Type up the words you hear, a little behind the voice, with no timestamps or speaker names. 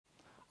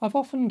I've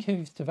often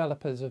accused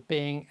developers of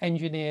being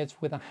engineers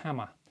with a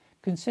hammer,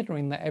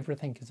 considering that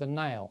everything is a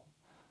nail,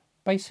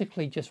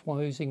 basically just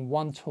using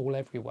one tool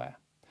everywhere.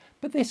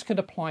 But this could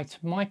apply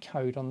to my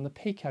code on the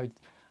Pico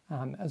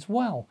as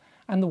well,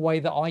 and the way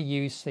that I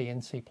use C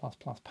and C++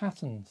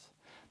 patterns.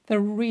 There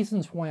are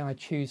reasons why I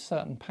choose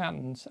certain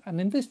patterns,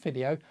 and in this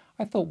video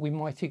I thought we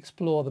might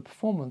explore the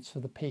performance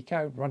of the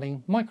Pico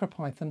running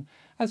MicroPython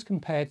as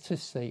compared to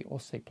C or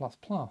C++.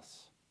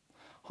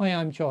 Hi,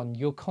 I'm John,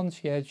 your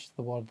concierge to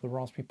the world of the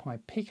Raspberry Pi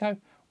Pico,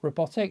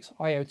 robotics,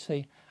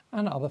 IoT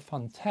and other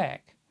fun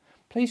tech.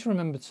 Please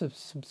remember to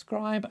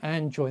subscribe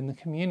and join the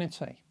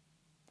community.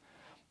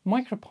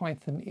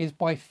 MicroPython is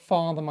by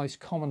far the most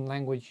common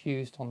language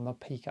used on the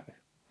Pico.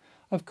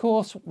 Of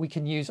course, we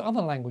can use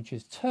other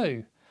languages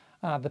too.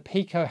 The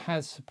Pico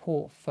has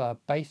support for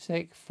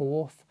BASIC,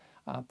 Forth,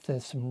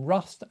 there's some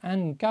Rust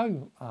and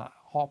Go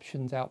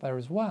options out there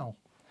as well.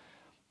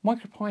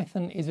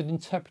 MicroPython is an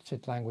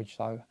interpreted language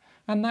though,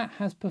 and that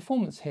has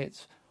performance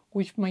hits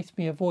which makes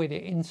me avoid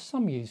it in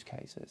some use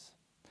cases.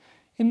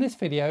 In this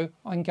video,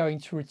 I'm going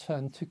to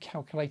return to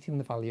calculating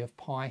the value of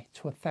pi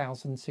to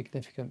 1,000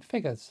 significant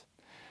figures.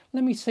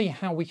 Let me see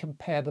how we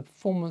compare the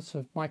performance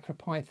of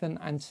MicroPython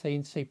and C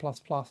and C++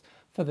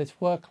 for this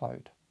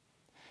workload.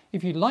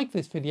 If you like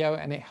this video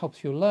and it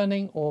helps your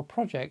learning or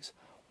projects,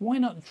 why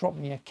not drop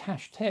me a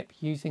cash tip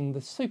using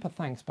the super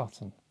thanks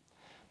button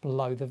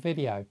below the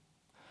video.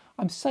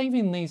 I'm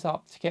saving these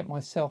up to get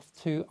myself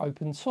to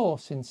open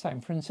source in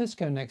San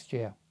Francisco next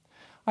year.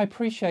 I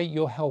appreciate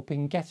your help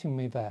in getting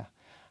me there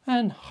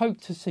and hope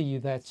to see you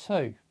there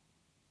too.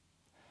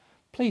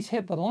 Please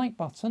hit the like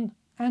button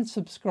and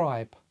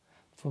subscribe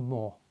for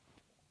more.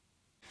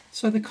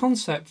 So the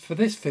concept for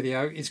this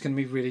video is going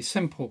to be really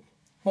simple.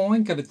 All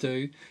I'm going to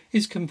do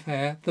is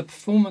compare the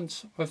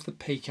performance of the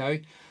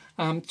Pico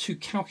to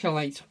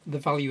calculate the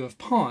value of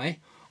pi,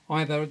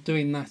 either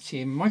doing that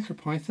in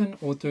MicroPython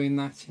or doing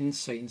that in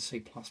C and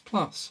C++.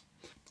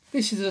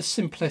 This is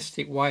a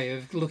simplistic way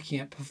of looking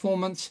at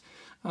performance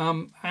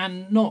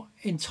and not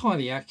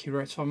entirely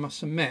accurate, I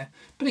must admit,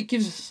 but it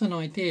gives us an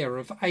idea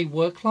of a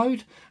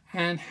workload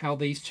and how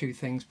these two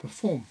things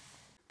perform.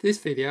 This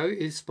video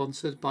is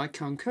sponsored by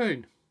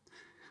Kunkune.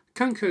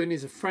 Kunkune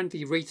is a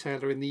friendly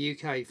retailer in the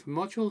UK for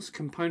modules,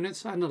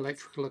 components and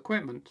electrical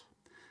equipment.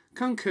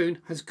 Kunkune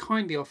has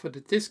kindly offered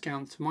a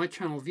discount to my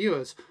channel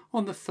viewers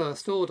on the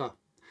first order.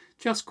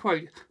 Just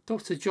quote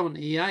Dr Jon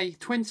EA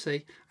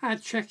Ltd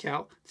at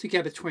checkout to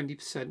get a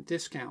 20%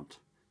 discount.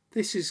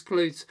 This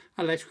excludes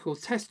electrical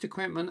test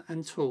equipment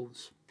and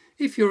tools.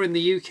 If you're in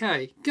the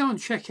UK, go and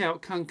check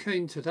out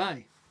Kunkune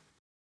today.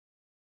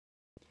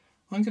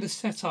 I'm going to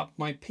set up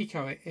my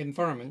Pico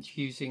environment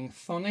using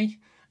Thonny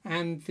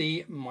and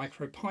the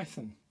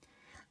MicroPython,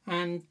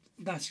 and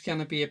that's going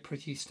to be a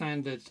pretty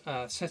standard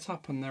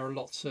setup, and there are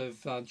lots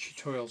of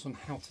tutorials on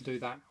how to do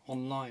that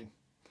online.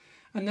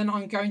 And then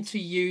I'm going to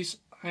use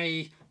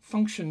a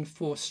function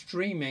for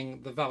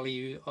streaming the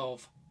value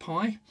of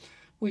pi,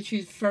 which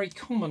is very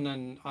common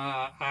and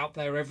out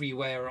there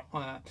everywhere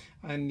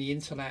on the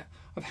internet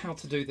of how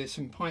to do this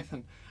in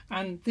Python.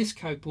 And this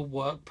code will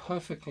work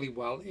perfectly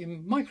well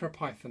in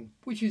MicroPython,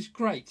 which is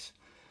great.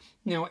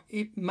 Now,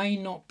 it may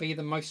not be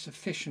the most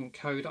efficient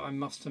code, I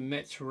must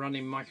admit, to run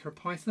in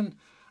MicroPython,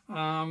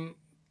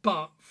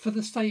 but for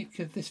the sake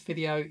of this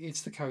video,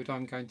 it's the code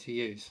I'm going to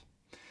use.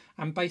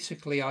 And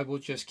basically, I will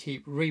just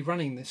keep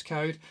rerunning this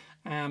code,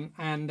 and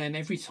then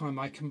every time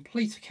I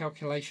complete a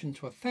calculation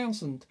to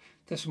 1,000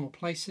 decimal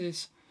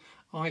places,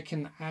 I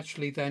can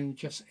actually then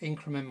just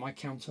increment my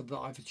counter that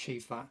I've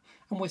achieved that,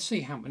 and we'll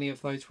see how many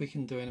of those we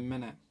can do in a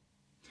minute.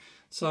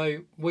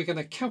 So we're going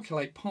to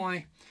calculate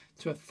pi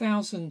to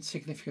 1,000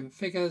 significant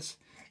figures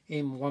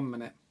in 1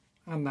 minute,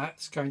 and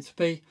that's going to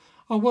be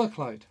our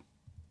workload.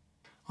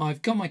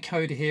 I've got my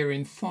code here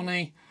in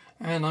Thonny,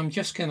 and I'm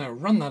just going to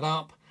run that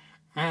up,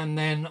 and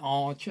then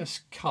I'll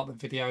just cut the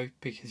video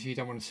because you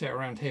don't want to sit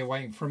around here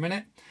waiting for a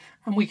minute.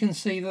 And we can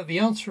see that the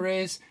answer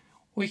is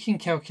we can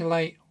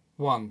calculate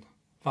one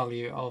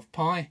value of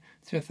pi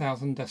to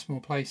 1,000 decimal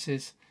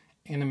places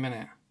in a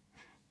minute.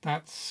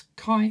 That's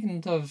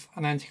kind of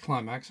an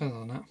anticlimax,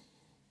 isn't it?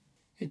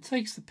 It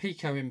takes the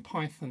Pico in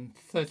Python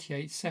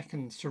 38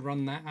 seconds to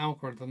run that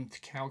algorithm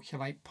to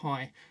calculate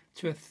pi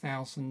to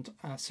 1,000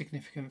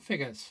 significant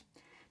figures.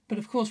 But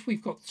of course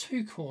we've got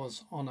 2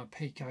 cores on a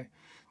Pico.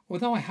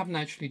 Although I haven't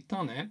actually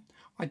done it,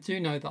 I do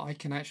know that I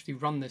can actually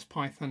run this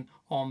Python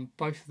on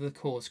both of the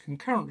cores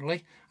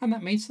concurrently, and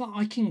that means that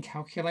I can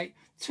calculate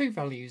 2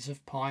 values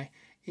of pi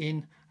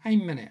in a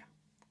minute.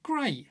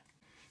 Great!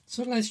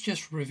 So let's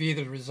just review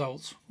the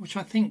results, which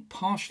I think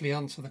partially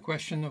answer the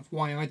question of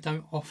why I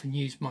don't often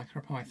use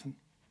MicroPython.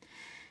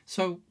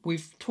 So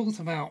we've talked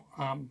about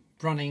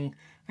running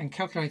and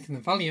calculating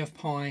the value of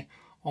pi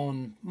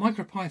on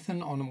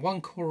MicroPython on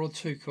 1 core or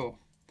 2 core.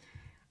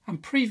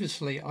 And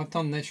previously I've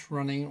done this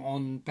running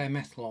on bare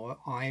metal,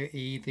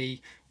 i.e. the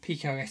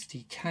Pico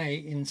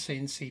SDK in C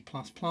and C++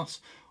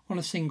 on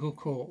a single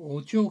core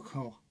or dual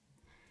core.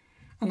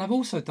 And I've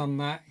also done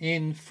that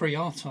in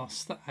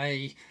FreeRTOS,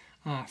 a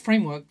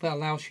framework that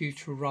allows you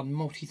to run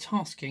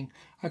multitasking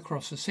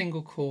across a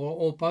single core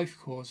or both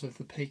cores of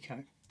the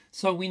Pico.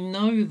 So we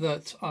know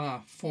that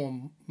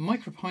for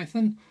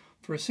MicroPython,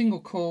 for a single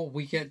core,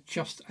 we get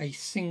just a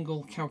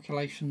single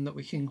calculation that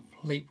we can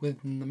complete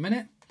within the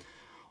minute.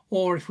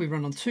 Or if we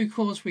run on 2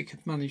 cores, we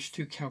could manage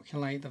to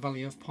calculate the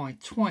value of pi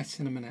twice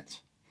in a minute.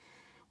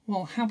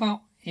 Well, how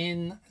about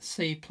in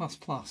C++?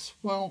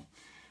 Well,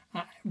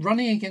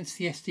 running against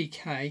the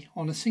SDK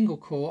on a single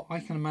core, I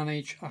can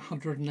manage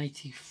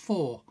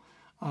 184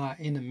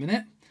 in a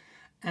minute,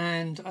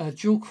 and a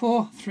dual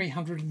core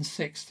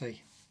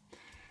 360.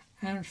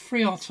 And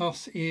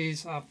FreeRTOS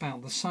is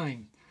about the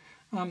same.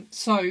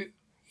 So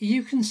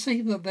you can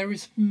see that there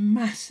is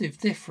massive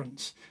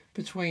difference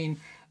between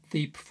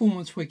the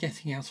performance we're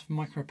getting out of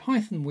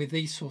MicroPython with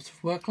these sorts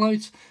of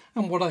workloads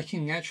and what I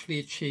can actually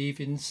achieve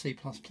in C++.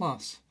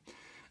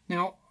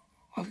 Now,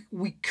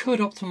 we could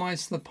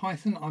optimize the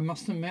Python. I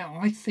must admit,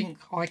 I think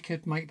I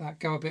could make that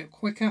go a bit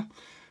quicker,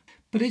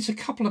 but it's a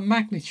couple of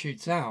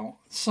magnitudes out.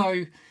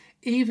 So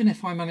even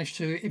if I manage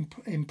to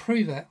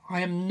improve it, I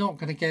am not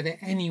going to get it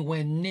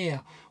anywhere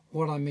near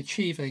what I'm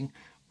achieving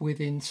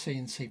within C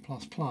and C++.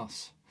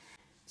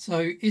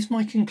 So is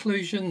my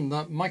conclusion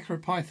that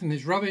MicroPython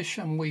is rubbish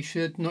and we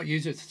should not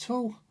use it at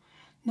all?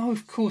 No,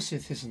 of course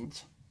it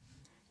isn't.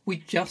 We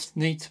just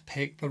need to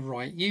pick the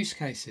right use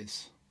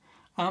cases.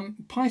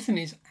 Python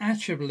is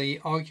actually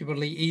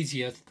arguably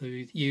easier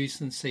to use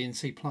than C and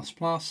C++.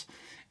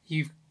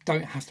 You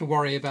don't have to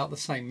worry about the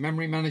same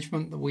memory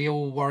management that we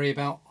all worry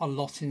about a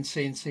lot in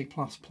C and C++.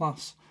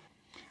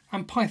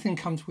 And Python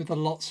comes with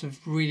lots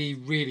of really,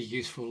 really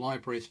useful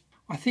libraries.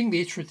 I think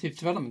the iterative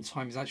development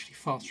time is actually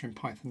faster in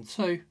Python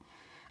too.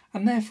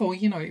 And therefore,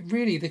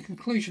 really the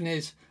conclusion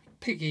is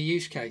pick your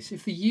use case.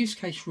 If the use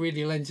case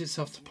really lends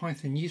itself to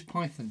Python, use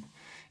Python.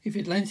 If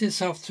it lends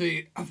itself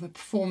to the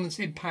performance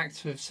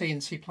impact of C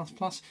and C++,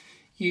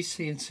 use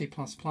C and C++.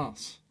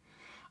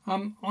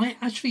 I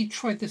actually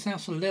tried this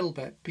out a little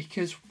bit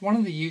because one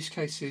of the use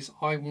cases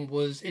I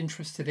was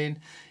interested in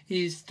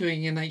is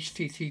doing an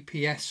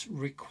HTTPS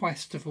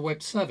request of a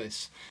web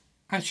service.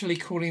 Actually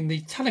calling the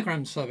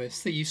Telegram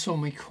service that you saw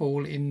me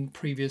call in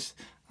previous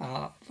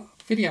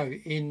video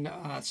in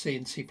C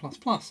and C++.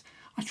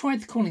 I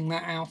tried calling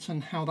that out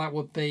and how that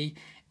would be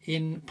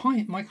in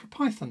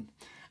MicroPython.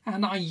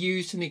 And I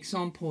used an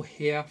example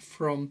here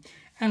from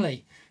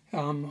Ellie,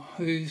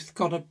 who's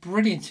got a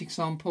brilliant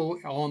example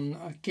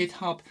on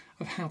GitHub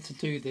of how to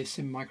do this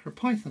in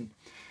MicroPython.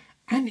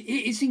 And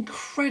it is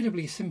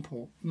incredibly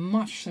simple,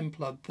 much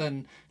simpler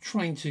than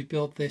trying to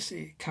build this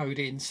code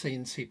in C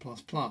and C++.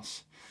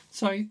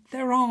 So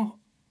there are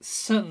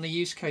certainly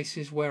use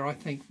cases where I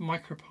think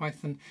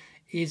MicroPython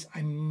is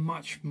a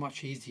much,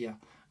 much easier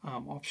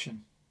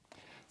option.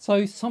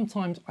 So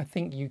sometimes I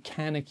think you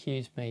can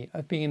accuse me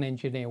of being an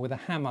engineer with a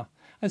hammer,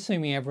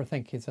 assuming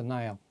everything is a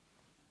nail.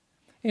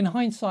 In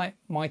hindsight,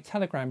 my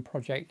Telegram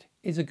project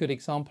is a good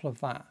example of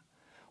that,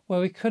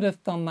 where we could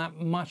have done that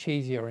much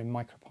easier in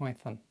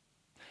MicroPython.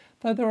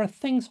 Though there are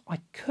things I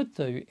could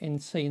do in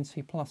C and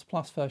C++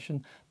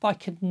 version that I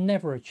could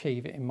never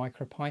achieve in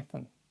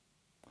MicroPython.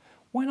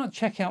 Why not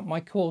check out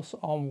my course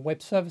on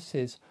web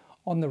services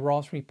on the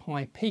Raspberry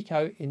Pi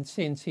Pico in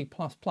C and C++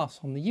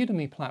 on the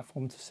Udemy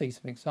platform to see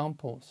some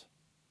examples.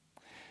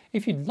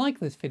 If you like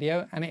this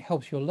video and it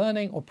helps your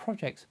learning or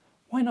projects,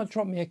 why not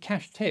drop me a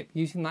cash tip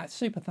using that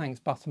super thanks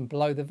button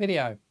below the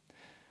video.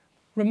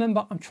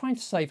 Remember, I'm trying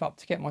to save up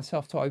to get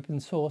myself to open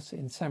source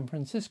in San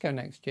Francisco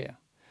next year,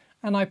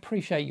 and I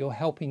appreciate your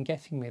help in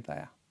getting me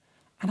there.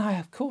 And I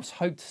of course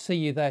hope to see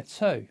you there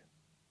too.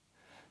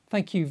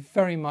 Thank you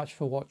very much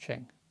for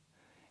watching.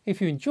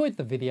 If you enjoyed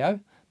the video,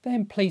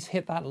 then please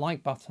hit that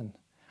like button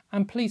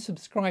and please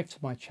subscribe to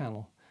my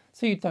channel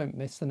so you don't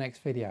miss the next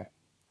video.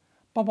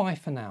 Bye bye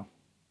for now.